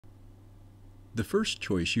The first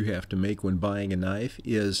choice you have to make when buying a knife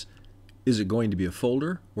is it going to be a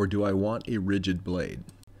folder or do I want a rigid blade?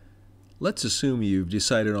 Let's assume you've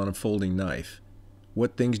decided on a folding knife.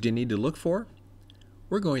 What things do you need to look for?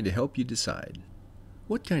 We're going to help you decide.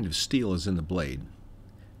 What kind of steel is in the blade?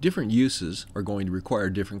 Different uses are going to require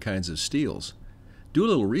different kinds of steels. Do a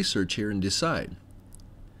little research here and decide.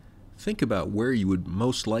 Think about where you would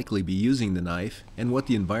most likely be using the knife and what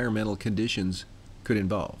the environmental conditions could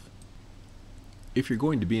involve. If you're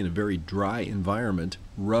going to be in a very dry environment,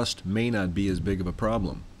 rust may not be as big of a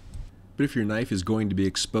problem. But if your knife is going to be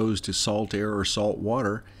exposed to salt air or salt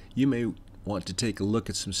water, you may want to take a look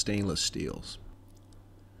at some stainless steels.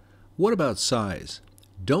 What about size?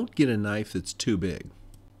 Don't get a knife that's too big.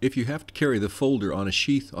 If you have to carry the folder on a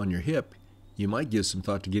sheath on your hip, you might give some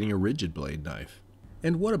thought to getting a rigid blade knife.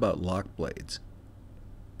 And what about lock blades?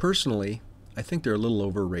 Personally, I think they're a little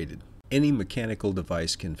overrated. Any mechanical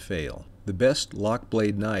device can fail. The best lock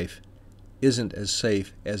blade knife isn't as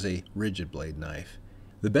safe as a rigid blade knife.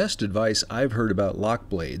 The best advice I've heard about lock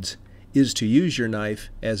blades is to use your knife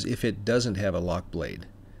as if it doesn't have a lock blade.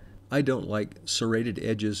 I don't like serrated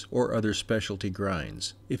edges or other specialty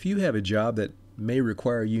grinds. If you have a job that may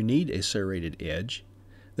require you need a serrated edge,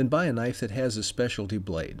 then buy a knife that has a specialty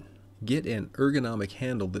blade. Get an ergonomic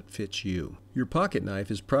handle that fits you. Your pocket knife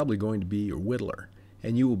is probably going to be your whittler,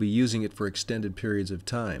 and you will be using it for extended periods of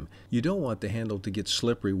time. You don't want the handle to get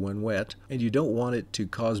slippery when wet, and you don't want it to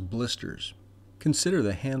cause blisters. Consider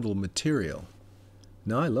the handle material.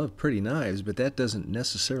 Now, I love pretty knives, but that doesn't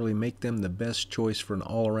necessarily make them the best choice for an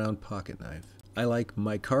all-around pocket knife. I like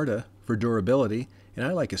micarta for durability, and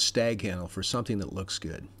I like a stag handle for something that looks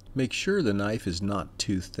good. Make sure the knife is not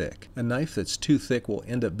too thick. A knife that's too thick will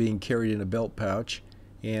end up being carried in a belt pouch,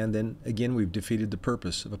 and then again we've defeated the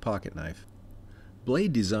purpose of a pocket knife.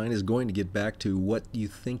 Blade design is going to get back to what you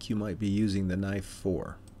think you might be using the knife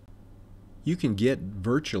for. You can get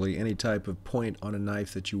virtually any type of point on a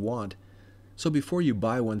knife that you want, so before you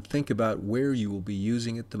buy one, think about where you will be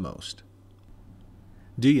using it the most.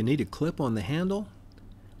 Do you need a clip on the handle?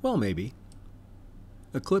 Well, maybe.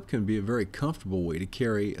 A clip can be a very comfortable way to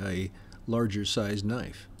carry a larger sized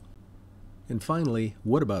knife. And finally,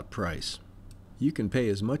 what about price? You can pay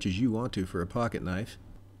as much as you want to for a pocket knife,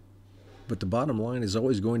 but the bottom line is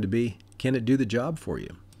always going to be, can it do the job for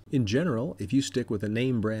you? In general, if you stick with a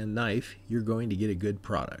name brand knife, you're going to get a good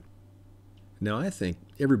product. Now, I think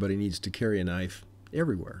everybody needs to carry a knife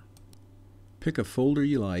everywhere. Pick a folder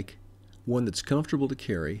you like, one that's comfortable to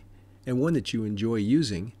carry, and one that you enjoy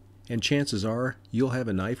using, and chances are you'll have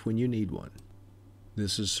a knife when you need one.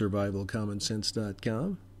 This is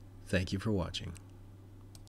survivalcommonsense.com. Thank you for watching.